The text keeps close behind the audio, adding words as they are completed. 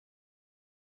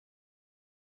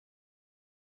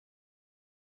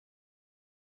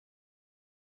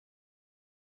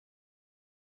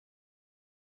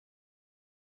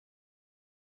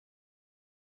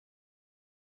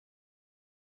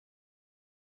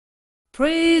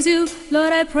praise you,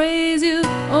 Lord, I praise you.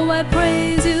 Oh, I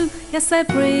praise you, yes, I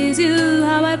praise you.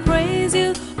 How I praise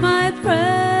you, my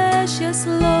precious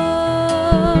Lord.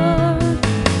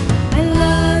 I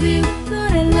love you,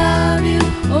 Lord, I love you.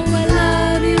 Oh, I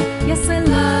love you, yes, I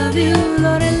love you.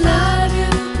 Lord, I love you,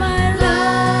 my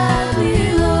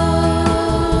lovely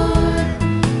Lord.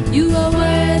 You are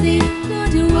worthy,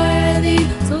 Lord, you're worthy.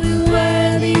 So you're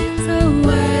worthy, so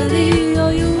worthy.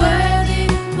 Oh, you're worthy,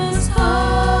 most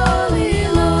holy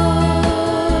Lord.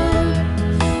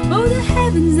 Oh, the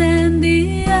heavens and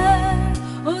the earth,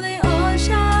 oh, they all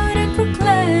shout and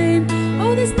proclaim.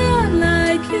 Oh, there's none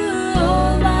like you,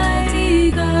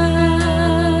 Almighty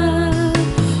God.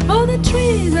 Oh, the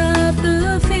trees of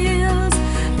the fields,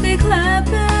 they clap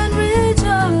and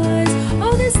rejoice.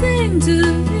 Oh, they sing to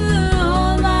you,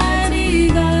 Almighty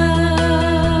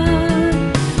God.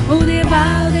 Oh, they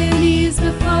bow their knees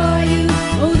before you.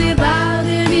 Oh, they bow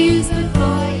their knees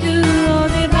before you. Oh,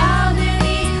 they bow their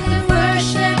knees and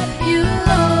worship you,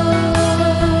 Lord.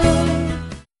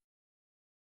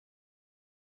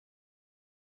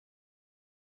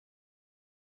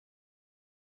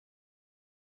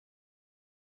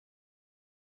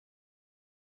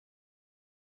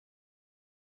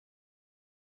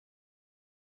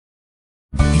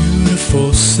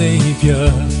 Beautiful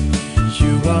Savior,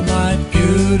 you are my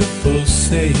beautiful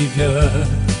Savior.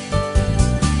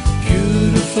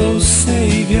 Beautiful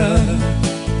Savior,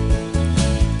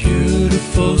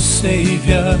 beautiful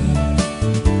Savior.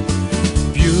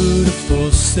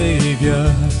 Beautiful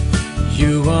Savior,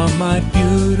 you are my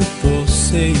beautiful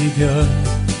Savior.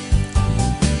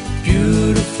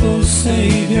 Beautiful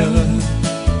Savior,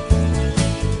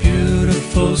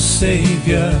 beautiful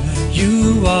Savior,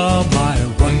 you are my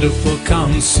wonderful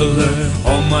Counselor,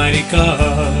 Almighty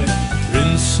God,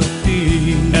 Prince of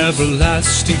Peace,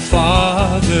 everlasting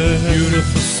Father.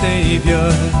 Beautiful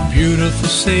Savior, beautiful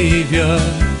Savior,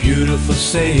 beautiful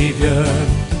Savior,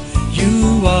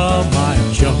 you are my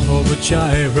Jehovah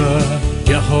Jireh,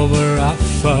 Jehovah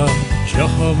Rapha,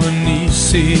 Jehovah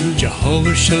Nisi,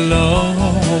 Jehovah Shalom.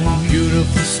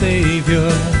 Beautiful Savior,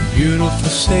 beautiful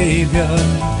Savior,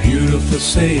 beautiful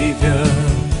Savior.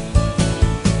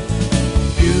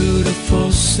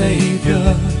 Beautiful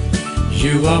Savior,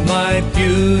 you are my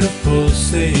beautiful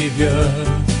Savior.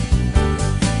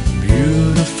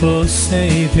 Beautiful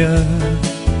Savior,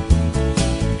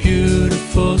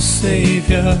 beautiful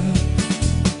Savior,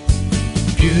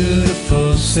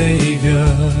 beautiful Savior,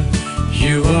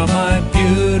 you are my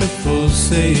beautiful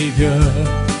Savior.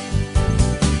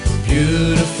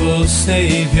 Beautiful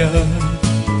Savior,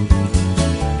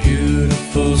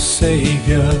 beautiful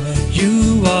Savior,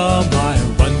 you are my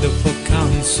wonderful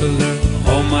Counselor,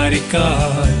 Almighty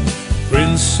God,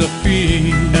 Prince of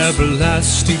Peace,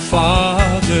 everlasting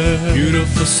Father.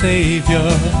 Beautiful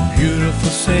Savior, beautiful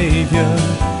Savior,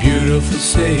 beautiful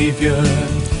Savior.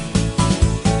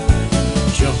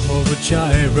 Jehovah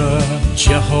Jireh,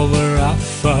 Jehovah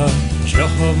Rapha,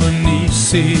 Jehovah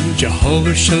Nisi,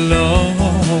 Jehovah Shalom.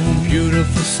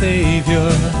 Beautiful Savior,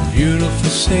 beautiful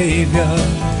Savior,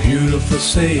 beautiful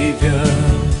Savior.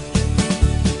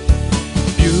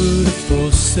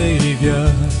 Beautiful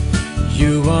Savior,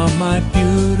 you are my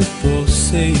beautiful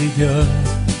Savior.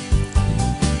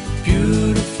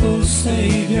 Beautiful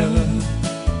Savior,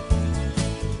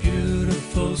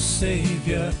 beautiful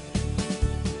Savior.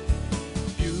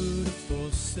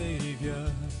 Beautiful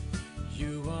Savior,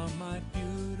 you are my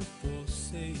beautiful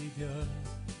Savior.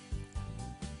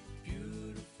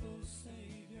 Beautiful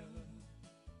Savior.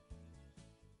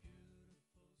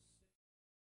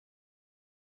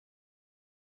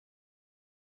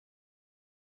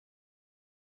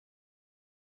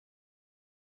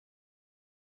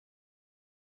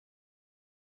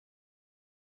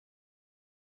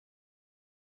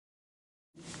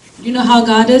 You know how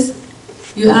God is?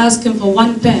 You ask Him for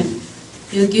one pen,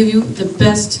 He'll give you the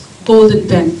best golden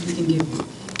pen He can give you.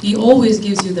 He always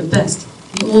gives you the best.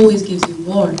 He always gives you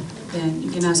more than you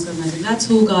can ask or imagine. That's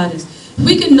who God is. If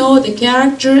we can know the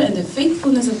character and the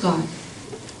faithfulness of God,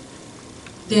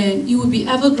 then you will be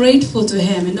ever grateful to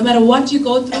Him. And no matter what you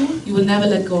go through, you will never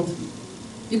let go of Him.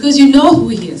 Because you know who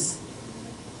He is.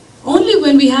 Only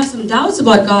when we have some doubts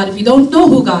about God, if we don't know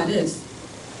who God is,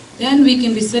 then we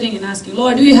can be sitting and asking,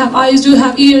 Lord, do you have eyes? Do you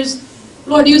have ears?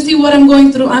 Lord, do you see what I'm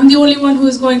going through? I'm the only one who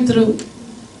is going through.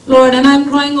 Lord, and I'm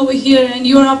crying over here and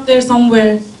you're up there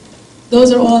somewhere.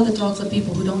 Those are all the talks of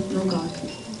people who don't know God.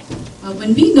 But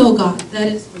when we know God, that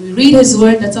is, when we read His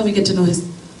Word, that's how we get to know His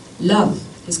love,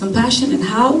 His compassion, and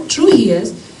how true He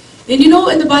is. And you know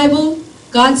in the Bible,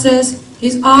 God says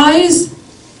His eyes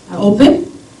are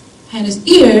open and His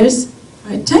ears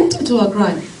are attentive to our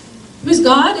cry. Because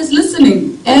God is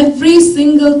listening. Every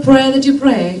single prayer that you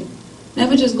pray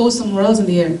never just goes somewhere else in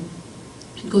the air.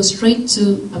 It goes straight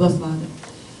to our Father.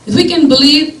 If we can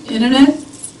believe internet,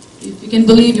 if you can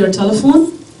believe your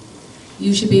telephone,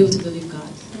 you should be able to believe God.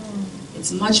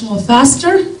 It's much more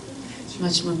faster,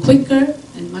 much more quicker,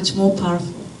 and much more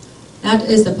powerful. That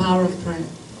is the power of prayer.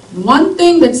 And one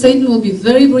thing that Satan will be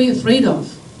very, very afraid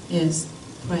of is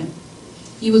prayer.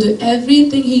 He will do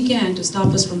everything he can to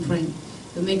stop us from praying.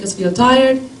 He'll make us feel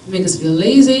tired, he'll make us feel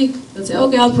lazy. He'll say,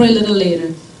 okay, I'll pray a little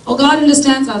later. Oh, God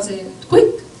understands, I'll say,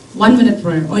 quick, 1 minute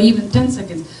prayer, or even 10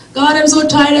 seconds. God, I'm so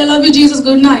tired, I love you, Jesus,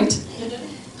 good night.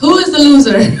 Who is the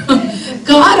loser?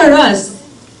 God or us?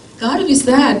 God will be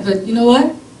sad, but you know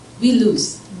what? We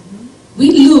lose.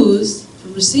 We lose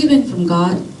from receiving from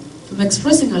God, from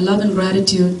expressing our love and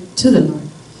gratitude to the Lord.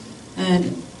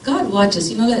 And God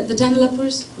watches. You know the 10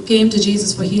 lepers who came to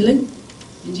Jesus for healing?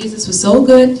 And Jesus was so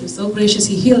good, he was so gracious,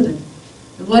 he healed them.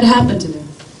 And what happened to them?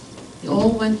 They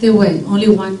all went their way. Only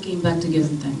one came back to give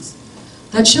him thanks.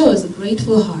 That shows a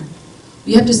grateful heart.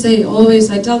 We have to say always,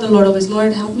 I tell the Lord always,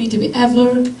 Lord, help me to be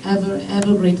ever, ever,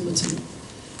 ever grateful to you.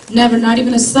 Never, not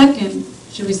even a second,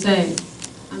 should we say,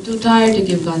 I'm too tired to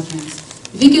give God thanks.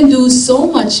 If he can do so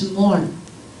much more,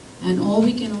 and all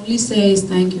we can only say is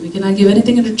thank you. We cannot give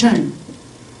anything in return.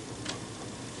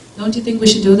 Don't you think we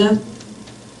should do that?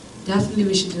 Definitely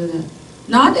we should do that.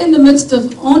 Not in the midst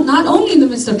of, not only in the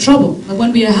midst of trouble, but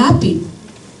when we are happy,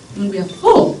 when we are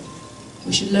full,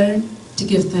 we should learn to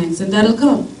give thanks. And that'll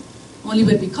come only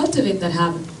when we cultivate that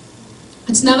habit.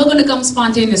 It's never going to come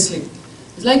spontaneously.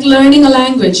 It's like learning a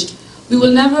language. We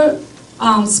will never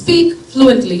speak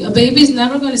fluently. A baby is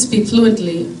never going to speak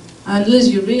fluently unless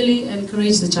you really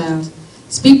encourage the child.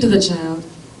 Speak to the child.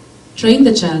 Train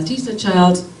the child. Teach the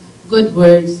child good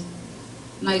words,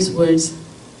 nice words,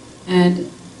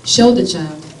 and show the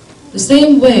child. The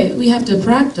same way we have to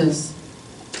practice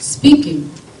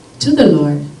speaking to the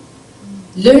Lord,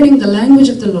 learning the language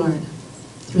of the Lord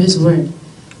through His Word.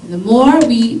 And the more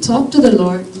we talk to the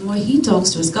Lord, the more He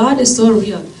talks to us. God is so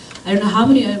real. I don't know how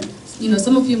many,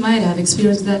 some of you might have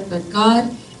experienced that, but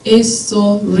God is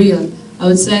so real. I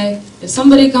would say, if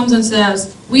somebody comes and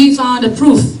says, we found a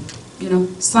proof,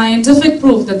 scientific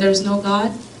proof that there is no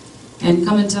God, and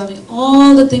come and tell me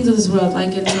all the things of this world, I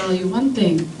can tell you one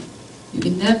thing. You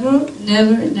can never,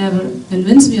 never, never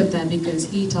convince me of that, because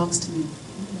He talks to me.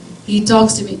 He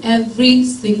talks to me every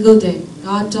single day.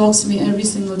 God talks to me every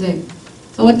single day.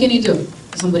 So what can you do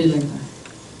to somebody like that?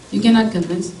 You cannot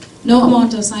convince. No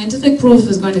amount of scientific proof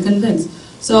is going to convince.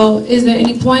 So is there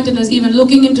any point in us even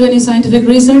looking into any scientific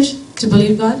research to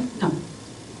believe God? No.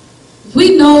 If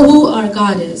we know who our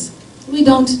God is, we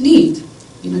don't need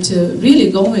to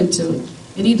really go into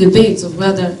any debates of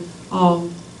whether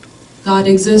God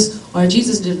exists or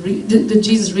Jesus did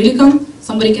Jesus really come?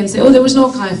 Somebody can say, oh, there was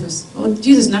no Caiaphas. Oh,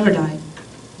 Jesus never died.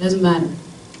 It doesn't matter.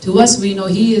 To us, we know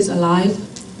He is alive.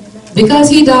 Because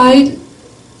He died,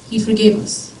 He forgave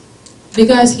us.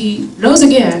 Because He rose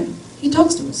again, He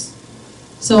talks to us.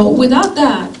 So without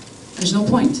that, there's no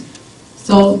point.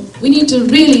 So we need to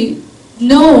really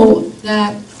know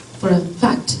that for a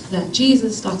fact that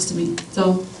Jesus talks to me.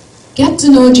 So get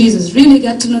to know Jesus, really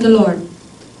get to know the Lord.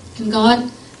 And God,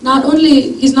 not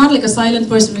only, He's not like a silent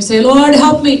person. We say, Lord,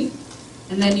 help me.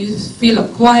 And then you feel a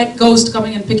quiet ghost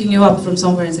coming and picking you up from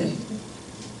somewhere and say,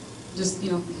 just,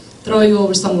 throw you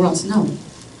over somewhere else. No.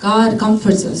 God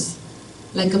comforts us.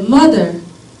 Like a mother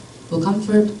will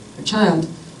comfort her child,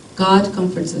 God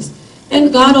comforts us.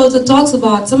 And God also talks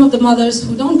about some of the mothers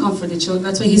who don't comfort the children.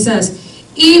 That's why He says,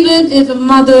 even if a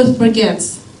mother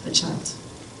forgets the child,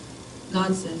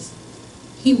 God says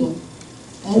He will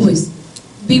always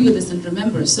be with us and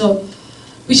remember. So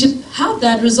we should have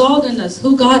that resolved in us,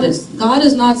 who God is. God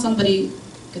is not somebody,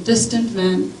 a distant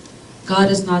man.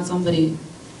 God is not somebody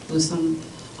who's some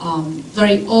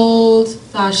very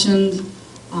old-fashioned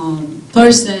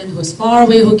person who's far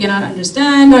away, who cannot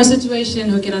understand our situation,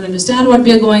 who cannot understand what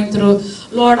we are going through.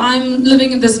 Lord, I'm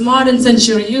living in this modern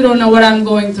century. You don't know what I'm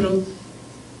going through.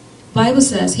 Bible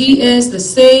says He is the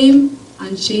same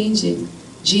unchanging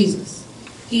Jesus.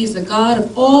 He is the God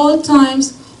of all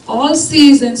times, all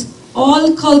seasons,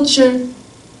 all culture,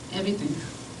 everything.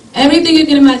 Everything you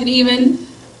can imagine, even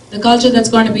the culture that's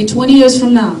going to be 20 years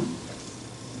from now,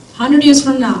 100 years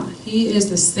from now, He is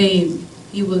the same.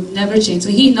 He will never change. So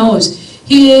He knows.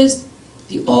 He is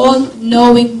the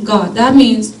all-knowing God. That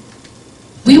means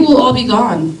we will all be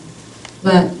gone,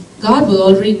 but God will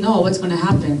already know what's going to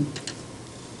happen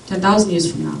 10,000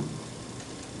 years from now,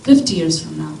 50 years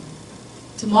from now,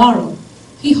 tomorrow.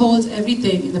 He holds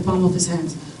everything in the palm of His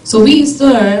hands. So we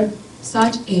serve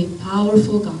such a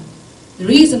powerful God The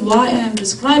reason why I am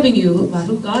describing you about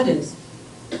who God is,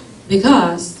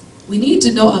 because we need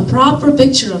to know a proper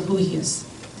picture of who He is.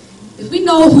 If we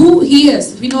know who He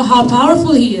is, if we know how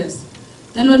powerful He is,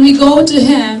 then when we go to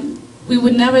Him, we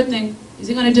would never think, is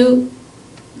He going to do?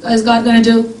 Is God going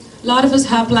to do? A lot of us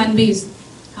have plan Bs.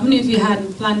 How many of you had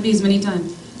plan Bs many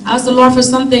times? Ask the Lord for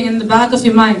something in the back of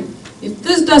your mind. If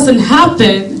this doesn't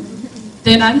happen,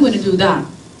 then I'm going to do that.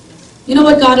 You know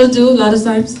what God will do a lot of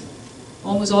times?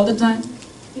 Almost all the time?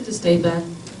 He'll just stay back.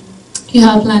 You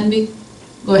have plan B?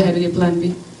 Go ahead with your plan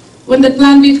B. When the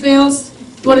plan B fails,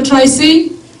 you want to try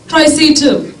C? Try C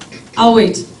too. I'll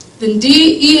wait. Then D,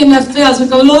 E, and F fails. We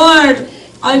go, Lord,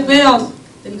 I failed.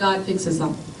 Then God picks us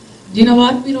up. Do you know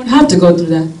what? We don't have to go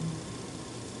through that.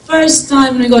 First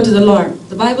time when we go to the Lord,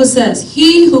 the Bible says,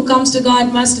 he who comes to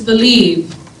God must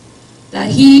believe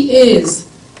that He is.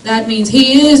 That means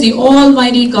He is the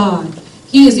Almighty God.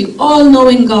 He is the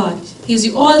all-knowing God. He is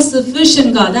the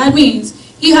all-sufficient God. That means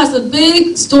He has a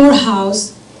big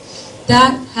storehouse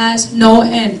that has no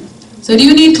end. So do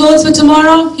you need clothes for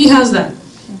tomorrow? He has that.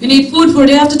 You need food for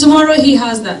day after tomorrow? He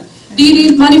has that. Do you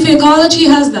need money for your college? He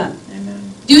has that.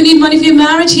 Do you need money for your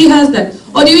marriage? He has that.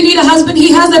 Or do you need a husband?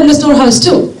 He has that in the storehouse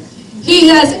too. He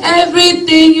has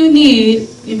everything you need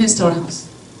in His storehouse.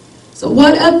 So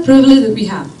what a privilege that we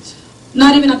have.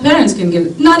 Not even our parents can give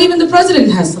it. Not even the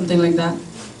president has something like that.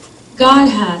 God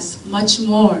has much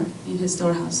more in His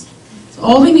storehouse. So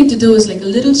all we need to do is like a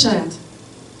little child.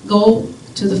 Go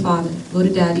to the Father. Go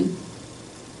to Daddy.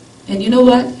 And you know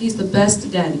what? He's the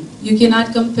best daddy. You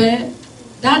cannot compare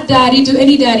that daddy to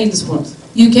any daddy in this world.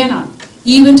 You cannot.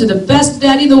 Even to the best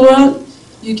daddy in the world,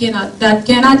 you cannot. That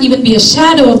cannot even be a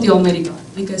shadow of the Almighty God,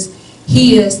 because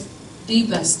He is the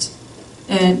best.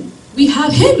 And we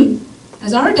have Him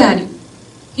as our daddy.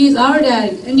 He's our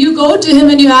daddy. And you go to Him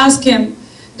and you ask Him,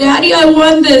 Daddy, I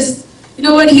want this. You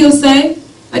know what He'll say?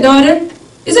 My daughter,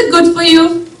 is it good for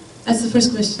you? That's the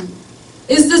first question.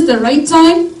 Is this the right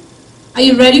time? Are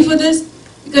you ready for this?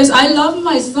 Because I love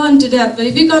my son to death, but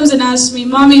if he comes and asks me,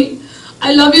 Mommy,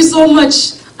 I love you so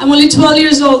much. I'm only 12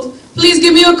 years old. Please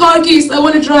give me your car keys. I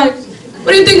want to drive.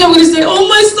 What do you think I'm going to say? Oh,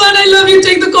 my son, I love you.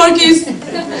 Take the car keys.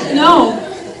 No,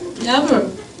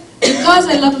 never. Because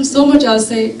I love him so much, I'll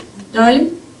say,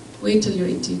 darling, wait till you're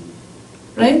 18.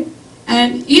 Right?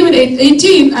 And even at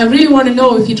 18, I really want to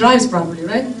know if he drives properly,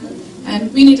 right?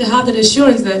 And we need to have that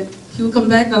assurance that he will come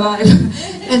back alive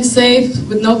and safe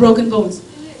with no broken bones.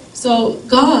 So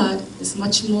God is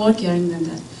much more caring than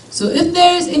that. So if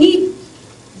there is any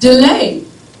delay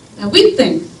that we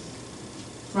think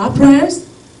for our prayers,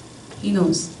 He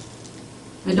knows.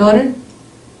 My daughter,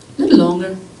 a little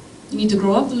longer. You need to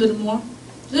grow up a little more,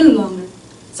 a little longer.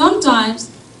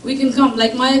 Sometimes we can come,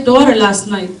 like my daughter last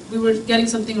night, we were getting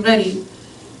something ready,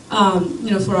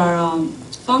 for our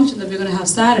function that we're going to have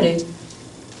Saturday.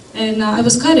 And I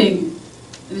was cutting,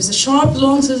 and there's a sharp,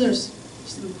 long scissors.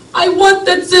 She said, I want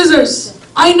that scissors.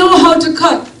 I know how to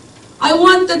cut. I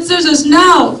want that scissors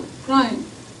now. Crying.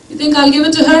 You think I'll give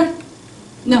it to her?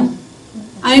 No.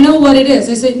 I know what it is.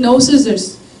 I said, no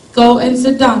scissors. Go and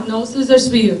sit down. No scissors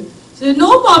for you. She said,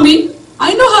 no, Mommy.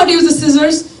 I know how to use the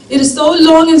scissors. It is so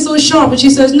long and so sharp. And she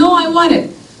says, no, I want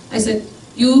it. I said,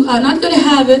 you are not going to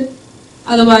have it.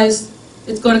 Otherwise,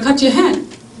 it's going to cut your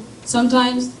hand.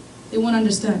 Sometimes they won't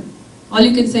understand. All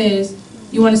you can say is,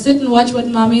 you want to sit and watch what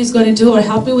Mommy is going to do, or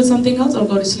help me with something else, or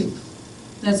go to sleep.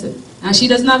 That's it. And she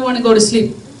does not want to go to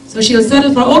sleep. So she'll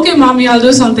settle for, okay, Mommy, I'll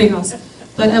do something else.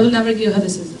 But I will never give her the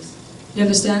scissors. You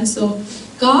understand? So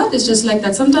God is just like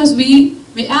that. Sometimes we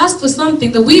may ask for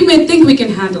something that we may think we can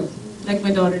handle, like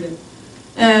my daughter did.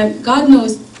 And God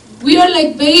knows, we are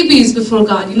like babies before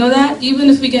God. You know that? Even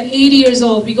if we get 80 years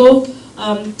old, we go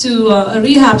to a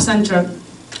rehab center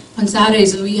on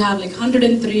Saturdays, and we have like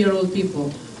 103-year-old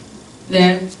people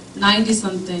there,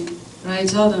 90-something, right?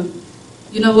 Tell them,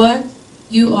 you know what?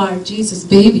 You are Jesus'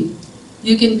 baby.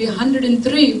 You can be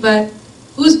 103, but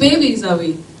whose babies are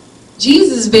we?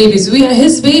 Jesus' babies. We are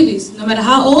His babies. No matter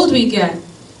how old we get,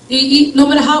 no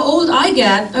matter how old I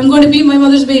get, I'm going to be my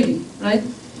mother's baby, right?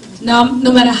 Now,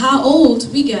 no matter how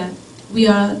old we get, we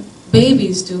are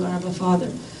babies to our Abba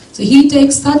Father. So He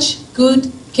takes such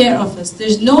good care of us.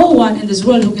 There's no one in this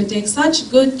world who can take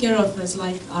such good care of us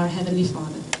like our Heavenly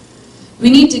Father. We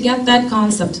need to get that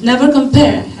concept. Never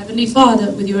compare Heavenly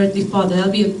Father with your earthly father.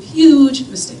 That'll be a huge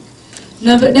mistake.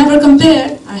 Never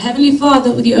compare our Heavenly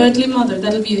Father with your earthly mother.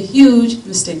 That'll be a huge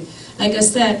mistake. Like I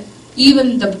said,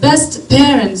 even the best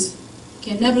parents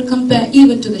can never compare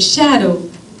even to the shadow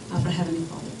of our Heavenly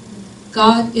Father.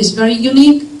 God is very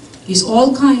unique. He's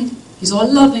all kind. He's all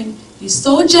loving. He's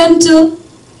so gentle.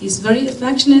 He's very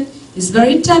affectionate. He's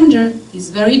very tender, He's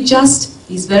very just,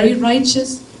 He's very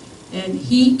righteous, and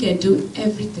He can do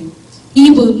everything.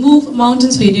 He will move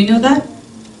mountains for you. Do you know that?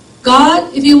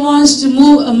 God, if He wants to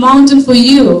move a mountain for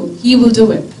you, He will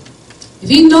do it. If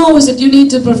He knows that you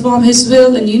need to perform His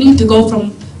will and you need to go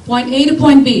from point A to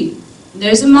point B, and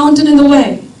there's a mountain in the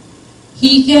way,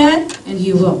 He can and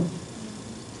He will.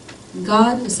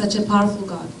 God is such a powerful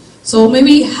God. So may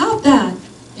we have that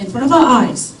in front of our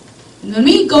eyes. And when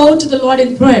we go to the Lord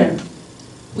in prayer,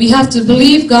 we have to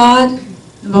believe God,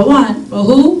 number one, for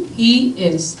who He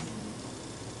is.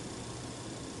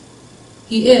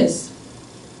 He is.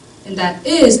 And that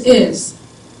is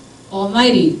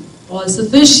Almighty,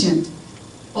 all-sufficient,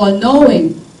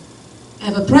 all-knowing,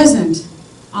 ever-present,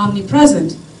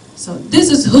 omnipresent. So this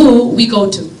is who we go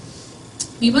to.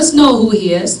 We must know who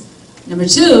He is. Number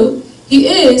two, He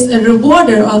is a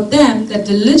rewarder of them that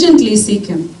diligently seek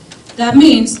Him. That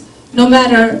means no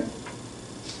matter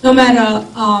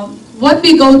what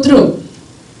we go through,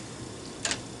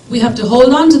 we have to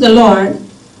hold on to the Lord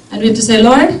and we have to say,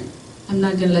 Lord, I'm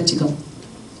not going to let you go.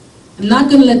 I'm not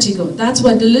going to let you go. That's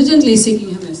what diligently seeking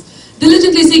Him is.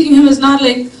 Diligently seeking Him is not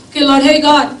like, okay, Lord, hey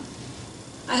God,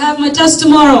 I have my test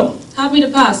tomorrow. Help me to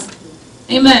pass.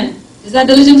 Amen. Is that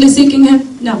diligently seeking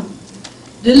Him? No.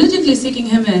 Diligently seeking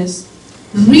Him is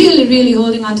really, really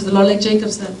holding on to the Lord, like Jacob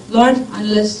said, Lord,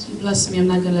 unless you bless me, I'm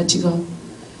not going to let you go.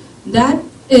 That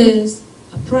is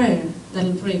a prayer that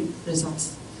will bring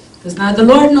results. Because now the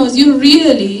Lord knows you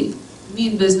really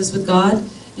mean business with God,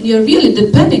 and you're really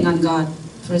depending on God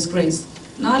for His grace.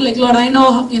 Not like, Lord, I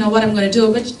know what I'm going to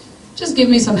do, but just give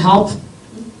me some help.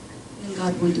 And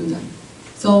God won't do that.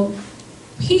 So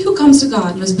he who comes to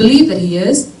God must believe that He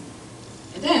is,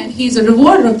 and then He's a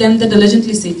rewarder of them that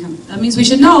diligently seek Him. That means we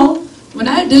should know, when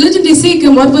I diligently seek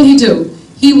Him, what will He do?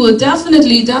 He will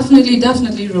definitely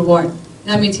reward.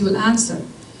 That means He will answer.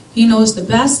 He knows the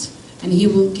best, and He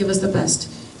will give us the best.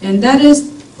 And that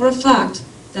is for a fact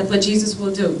that what Jesus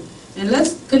will do. And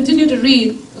let's continue to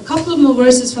read a couple of more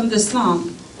verses from this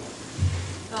psalm.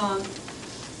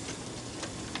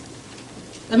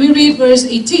 Let me read verse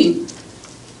 18.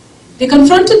 They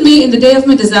confronted me in the day of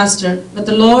my disaster, but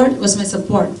the Lord was my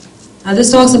support. Now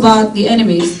this talks about the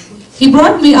enemies. He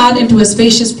brought me out into a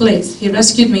spacious place. He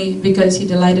rescued me because He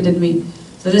delighted in me.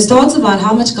 So this talks about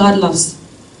how much God loves.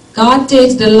 God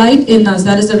takes delight in us.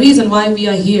 That is the reason why we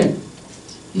are here.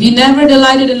 If He never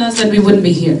delighted in us, then we wouldn't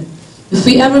be here. If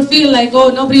we ever feel like, oh,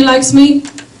 nobody likes me,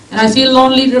 and I feel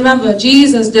lonely, remember,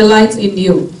 Jesus delights in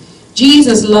you.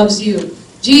 Jesus loves you.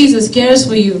 Jesus cares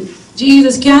for you.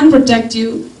 Jesus can protect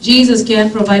you. Jesus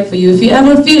can provide for you. If you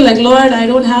ever feel like, Lord, I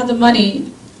don't have the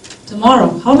money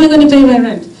tomorrow, how am I going to pay my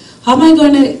rent? How am I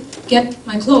going to get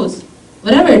my clothes?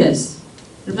 Whatever it is,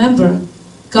 remember,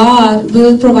 God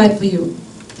will provide for you.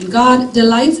 And God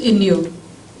delights in you.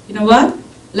 You know what?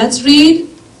 Let's read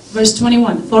verse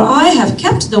 21. For I have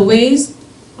kept the ways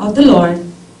of the Lord.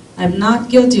 I am not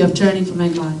guilty of turning from my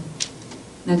God.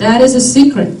 Now that is a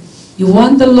secret. You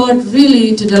want the Lord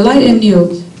really to delight in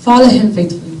you, follow Him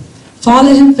faithfully.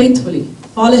 Follow Him faithfully.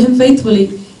 Follow Him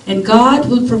faithfully. And God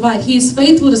will provide. He is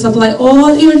faithful to supply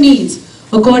all your needs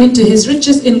according to His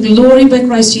riches in glory by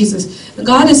Christ Jesus.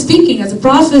 God is speaking as a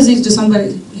prophecy to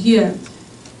somebody here.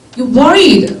 You're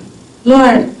worried.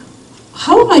 Lord,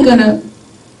 how am I going to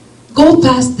go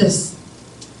past this?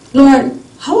 Lord,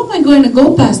 how am I going to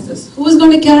go past this? Who is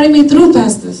going to carry me through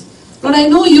past this? Lord, I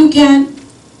know You can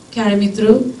carry me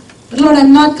through, but Lord,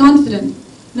 I'm not confident.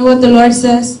 You know what the Lord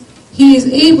says? He is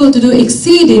able to do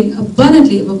exceeding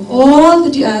abundantly above all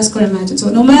that you ask or imagine. So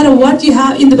no matter what you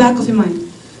have in the back of your mind,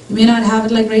 you may not have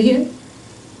it like right here.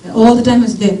 All the time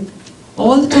it's there.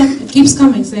 All the time it keeps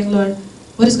coming, saying, Lord,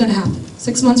 what is going to happen?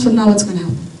 6 months from now, what's going to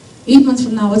happen? 8 months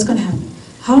from now, what's going to happen?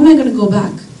 How am I going to go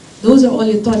back? Those are all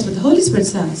your thoughts. But the Holy Spirit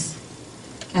says,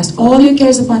 cast all your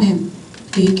cares upon Him,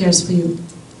 for He cares for you.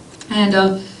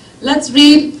 And let's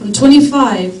read from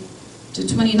 25 to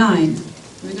 29.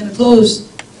 We're going to close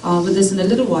with this in a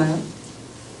little while.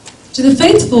 To the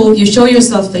faithful, you show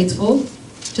yourself faithful.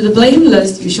 To the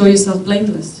blameless, you show yourself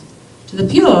blameless. To the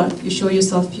pure, you show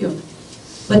yourself pure.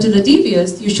 But to the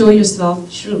devious, you show yourself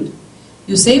shrewd.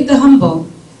 You save the humble.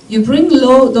 You bring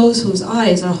low those whose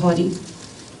eyes are haughty.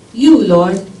 You,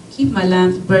 Lord, keep my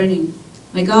lamp burning.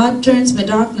 My God turns my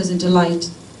darkness into light.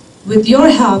 With Your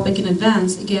help, I can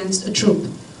advance against a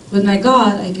troop. With my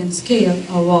God, I can scale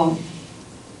a wall.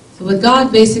 So with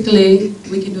God, basically,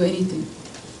 we can do anything.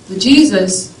 With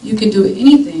Jesus, you can do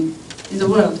anything in the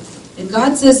world. And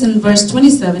God says in verse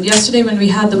 27, yesterday when we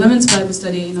had the women's Bible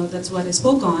study, that's what I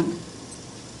spoke on.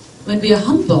 When we are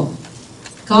humble,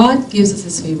 God gives us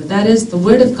His favor. That is the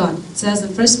Word of God. It says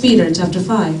in 1 Peter chapter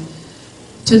 5,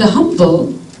 to the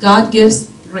humble, God gives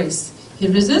grace. He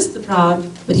resists the proud,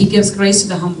 but He gives grace to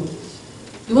the humble.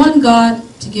 You want God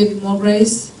to give you more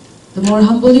grace? The more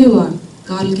humble you are,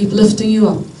 God will keep lifting you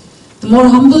up. The more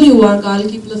humble you are, God will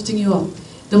keep lifting you up.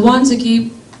 The ones who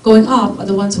keep going up are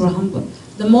the ones who are humble.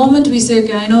 The moment we say,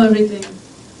 okay, I know everything,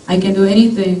 I can do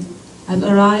anything, I've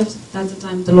arrived, that's the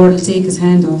time the Lord will take His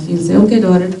hand off. He'll say, okay,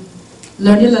 daughter,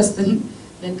 learn your lesson,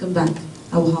 then come back.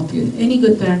 I will help you. Any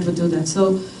good parent would do that.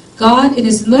 So God, in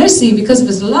His mercy, because of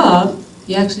His love,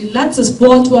 He actually lets us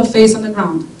fall to our face on the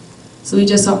ground. So we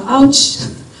just saw, ouch,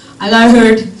 I got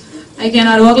hurt. I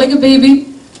cannot walk like a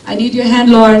baby. I need your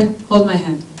hand, Lord. Hold my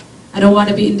hand. I don't want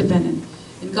to be independent.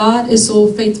 And God is so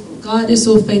faithful. God is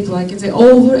so faithful. I can say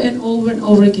over and over and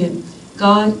over again,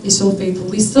 God is so faithful.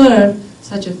 We serve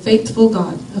such a faithful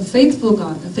God, a faithful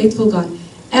God, a faithful God,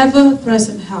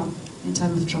 ever-present help in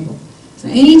time of trouble. So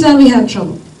anytime we have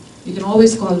trouble, we can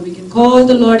always call. We can call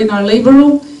the Lord in our labor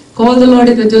room, call the Lord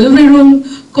in the delivery room,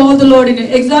 call the Lord in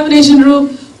the examination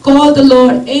room, call the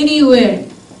Lord anywhere,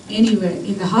 anywhere,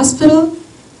 in the hospital,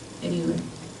 anywhere.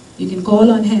 You can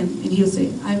call on Him and He'll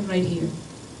say, I'm right here.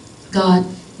 God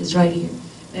is right here.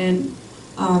 And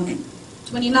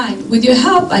 29, with your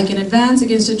help I can advance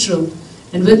against the truth,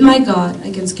 and with my God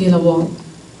I can scale a wall.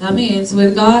 That means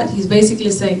with God, He's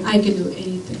basically saying, I can do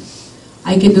anything.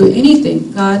 I can do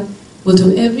anything. God will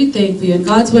do everything for you. And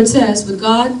God's word says, with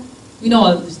God, we know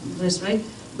all this verse, right?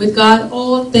 With God,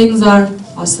 all things are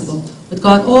possible. With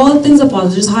God, all things are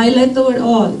possible. Just highlight the word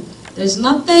all. There's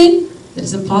nothing that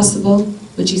is impossible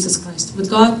with Jesus Christ. With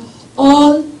God,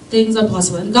 all things are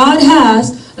possible. And God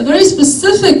has a very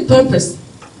specific purpose.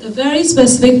 A very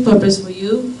specific purpose for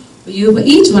you, for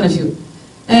each one of you.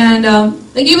 And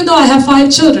like even though I have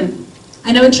 5 children,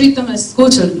 I never treat them as school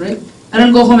children, right? I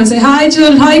don't go home and say, hi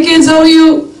children, hi kids, how are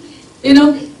you? You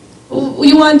know,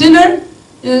 you want dinner?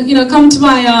 Come to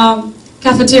my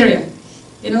cafeteria.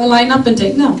 Line up and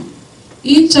take. No.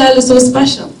 Each child is so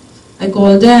special. I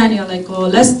call Daniel, I call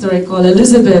Lester, I call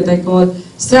Elizabeth, I call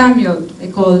Samuel,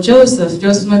 I call Joseph.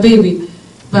 Joseph's my baby.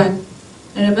 But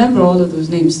I remember all of those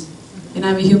names. And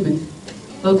I'm a human.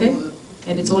 Okay?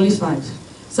 And it's only 5.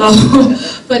 So,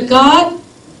 but God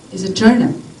is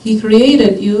eternal. He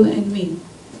created you and me.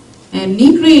 And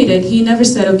He never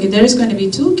said, okay, there's going to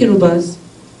be 2 cherubas.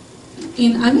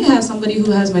 I may have somebody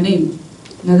who has my name.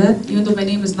 You know that? Even though my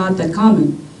name is not that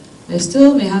common. I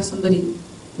still may have somebody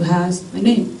who has my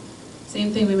name.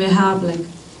 Same thing, we may have like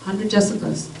 100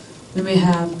 Jessicas. We may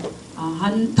have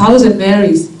 1,000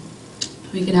 Marys.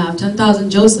 We can have 10,000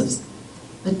 Josephs.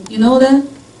 But you know that?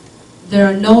 There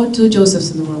are no 2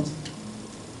 Josephs in the world.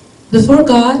 Before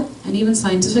God, and even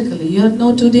scientifically, you have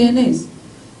no 2 DNAs.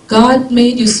 God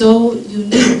made you so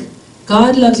unique.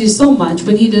 God loves you so much.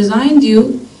 When He designed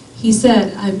you, He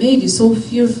said, I made you so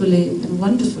fearfully and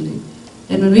wonderfully.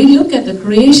 And when we look at the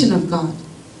creation of God,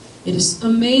 it is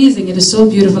amazing. It is so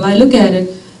beautiful. I look at it,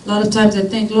 a lot of times I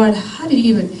think, Lord, how did He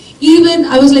even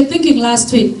I was like thinking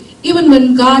last week, even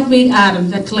when God made Adam,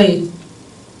 that clay,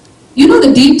 you know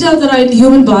the details that are in the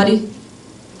human body?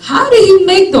 How did He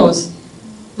make those?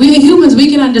 We humans, we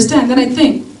can understand. Then I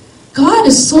think, God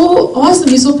is so awesome,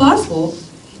 He's so powerful.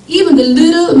 Even the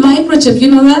little microchip,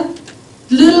 you know that?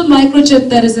 Little microchip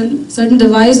that is in certain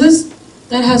devices,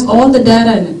 that has all the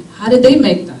data in it. How did they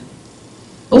make that?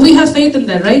 But we have faith in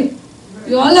that, right?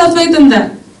 We all have faith in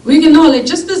that. We can know, like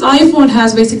just this iPhone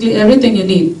has basically everything you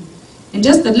need. And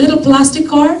just that little plastic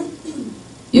card,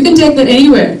 you can take that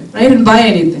anywhere, right, and buy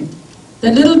anything.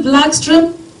 That little black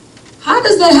strip, how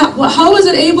does that happen? How is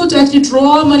it able to actually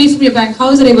draw money from your bank? How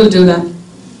is it able to do that?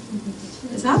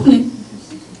 It's happening.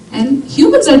 And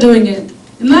humans are doing it.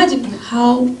 Imagine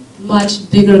how much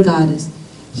bigger God is.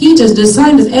 He just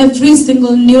designed us, every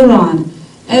single neuron,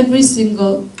 every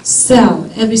single cell,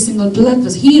 every single blood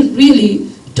vessel. He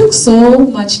really took so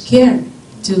much care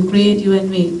to create you and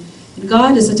me. And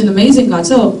God is such an amazing God.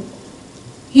 So,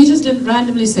 He just didn't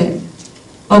randomly say,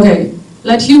 okay,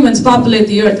 let humans populate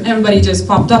the earth and everybody just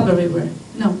popped up everywhere.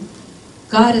 No.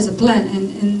 God has a plan.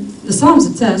 And in the Psalms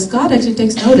it says, God actually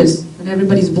takes notice when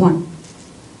everybody's born.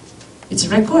 It's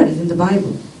recorded in the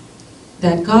Bible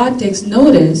that God takes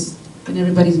notice when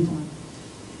everybody's born.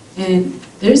 And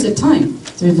there's a time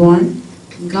to be born.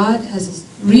 And God has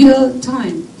a real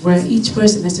time where each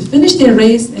person has to finish their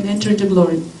race and enter into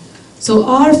glory. So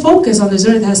our focus on this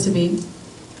earth has to be,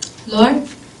 Lord,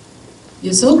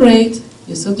 You're so great,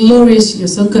 You're so glorious, You're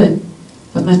so good.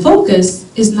 But my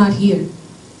focus is not here.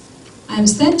 I am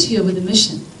sent here with a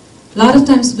mission. A lot of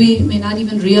times we may not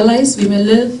even realize we may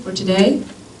live for today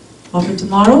or for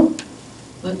tomorrow.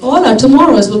 But all our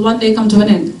tomorrows will one day come to an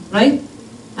end, right?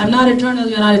 I'm not eternal,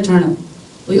 you're not eternal.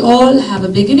 We all have a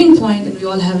beginning point and we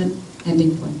all have an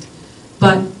ending point.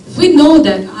 But if we know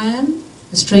that I am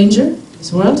a stranger in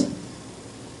this world,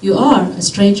 you are a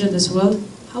stranger in this world,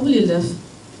 how will you live?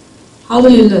 How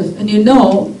will you live? And you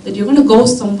know that you're going to go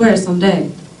somewhere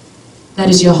someday. That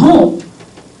is your home.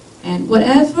 And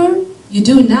whatever you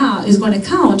do now is going to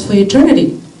count for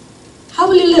eternity. How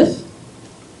will you live?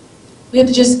 We have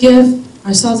to just give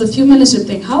ourselves a few minutes to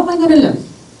think, how am I going to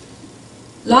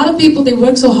live? A lot of people, they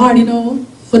work so hard,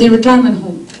 for their retirement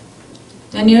home.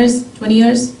 10 years, 20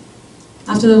 years,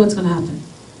 after that, what's going to happen?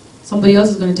 Somebody else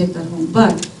is going to take that home.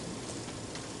 But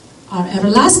our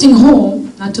everlasting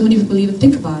home, not too many people even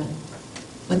think about it.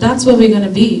 But that's where we're going to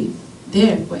be,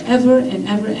 there, forever and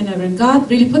ever and ever. And God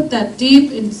really put that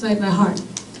deep inside my heart.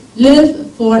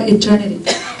 Live for eternity.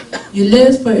 You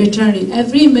live for eternity.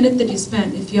 Every minute that you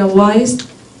spend, if you are wise,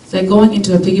 it's like going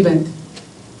into a piggy bank.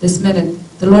 This minute,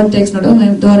 the Lord takes note, oh,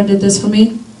 my daughter did this for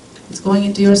me. It's going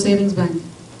into your savings bank.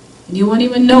 And you won't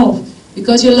even know.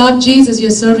 Because you love Jesus,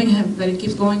 you're serving Him, but it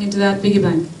keeps going into that piggy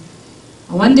bank.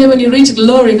 And one day when you reach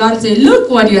glory, God will say, look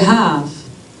what you have.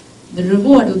 The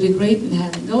reward will be great in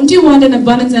heaven. Don't you want an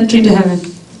abundance entry into heaven?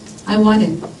 I want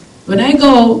it. When I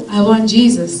go, I want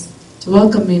Jesus to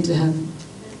welcome me into heaven.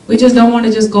 We just don't want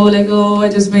to just go like, oh, I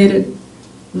just made it.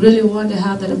 We really want to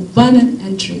have that abundant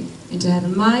entry into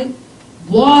heaven. My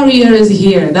warrior is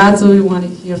here. That's what we want to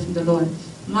hear from the Lord.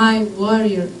 My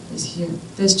warrior is here.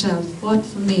 This child fought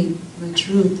for me, my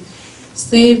truth,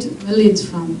 saved millions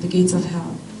from the gates of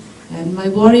hell. And my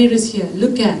warrior is here.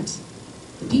 Look at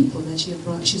the people that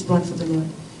she's brought for the Lord.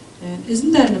 And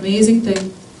isn't that an amazing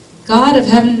thing? God of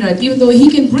heaven and earth, even though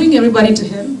He can bring everybody to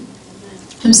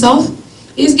Himself,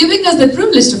 He's giving us the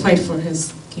privilege to fight for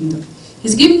His kingdom.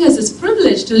 He's giving us this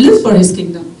privilege to live for His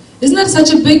kingdom. Isn't that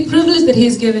such a big privilege that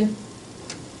He's giving?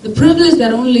 The privilege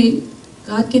that only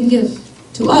God can give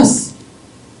to us.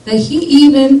 That He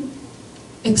even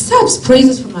accepts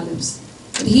praises from our lips.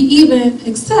 That He even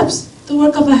accepts the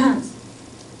work of our hands.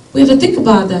 We have to think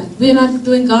about that. We are not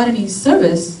doing God any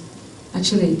service.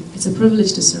 Actually, it's a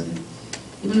privilege to serve Him.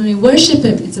 Even when we worship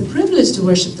Him, it's a privilege to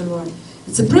worship the Lord.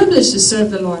 It's a privilege to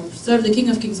serve the Lord, serve the King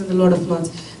of Kings and the Lord of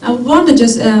Lords. I want to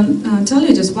just tell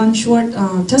you just one short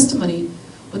testimony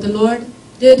what the Lord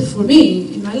did for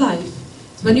me in my life.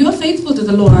 So when you are faithful to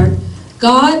the Lord,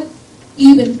 God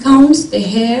even counts the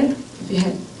hair of your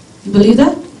head. You believe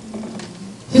that?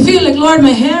 If you feel like, Lord,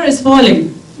 my hair is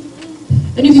falling.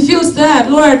 And if you feel sad,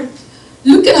 Lord,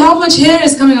 look at how much hair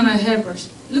is coming on my hairbrush.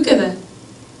 Look at that.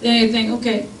 Then you think,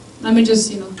 okay, let me just,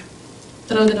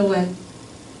 throw that away.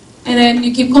 And then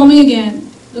you keep combing again.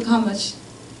 Look how much.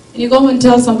 And you go and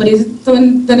tell somebody,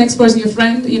 the next person, your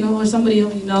friend, or somebody you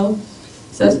know,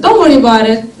 says, don't worry about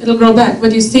it, it'll grow back.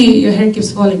 But you see, your hair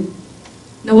keeps falling.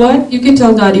 You know what? You can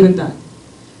tell God even that.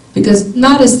 Because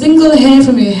not a single hair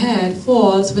from your head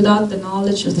falls without the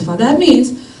knowledge of the Father. That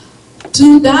means,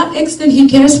 to that extent, He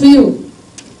cares for you.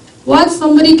 What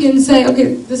somebody can say,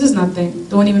 okay, this is nothing.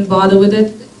 Don't even bother with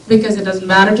it, because it doesn't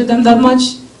matter to them that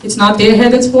much. It's not their hair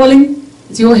that's falling.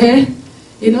 It's your hair,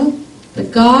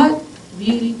 But God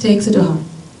really takes it to heart.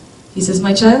 He says,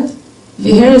 my child, if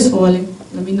your hair is falling,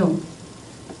 let me know.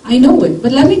 I know it,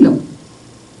 but let me know.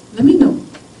 Let me know.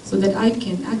 So that I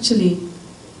can actually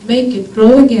make it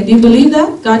grow again. Do you believe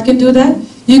that? God can do that?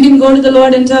 You can go to the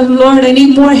Lord and tell Him, Lord, I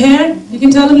need more hair. You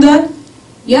can tell Him that?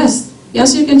 Yes.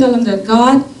 Yes, you can tell Him that.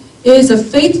 God is a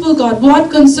faithful God.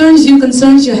 What concerns you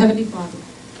concerns your Heavenly Father.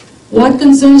 What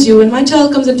concerns you? When my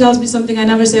child comes and tells me something, I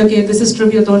never say, okay, this is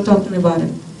trivial, don't talk to me about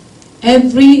it.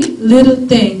 Every little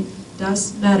thing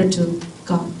does matter to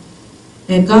God.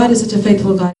 And God is such a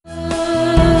faithful God.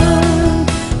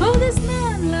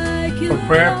 For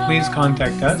prayer, please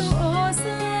contact us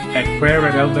at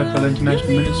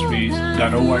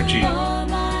prayer@elbethelinternationalministries.org.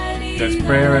 That's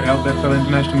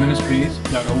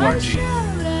prayer@elbethelinternationalministries.org.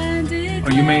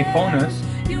 Or you may phone us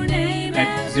at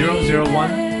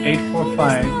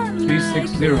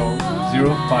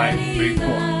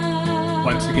 001-845-360-0534.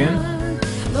 Once again,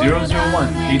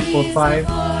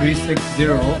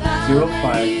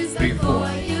 001-845-360-0534.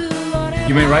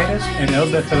 You may write us at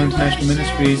El Bethel International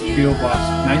Ministries, P.O. Box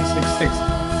 966,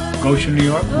 Goshen, New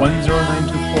York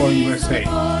 10924, USA.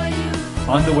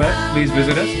 On the web, please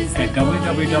visit us at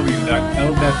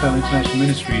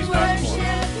www.elbethelinternationalministries.org.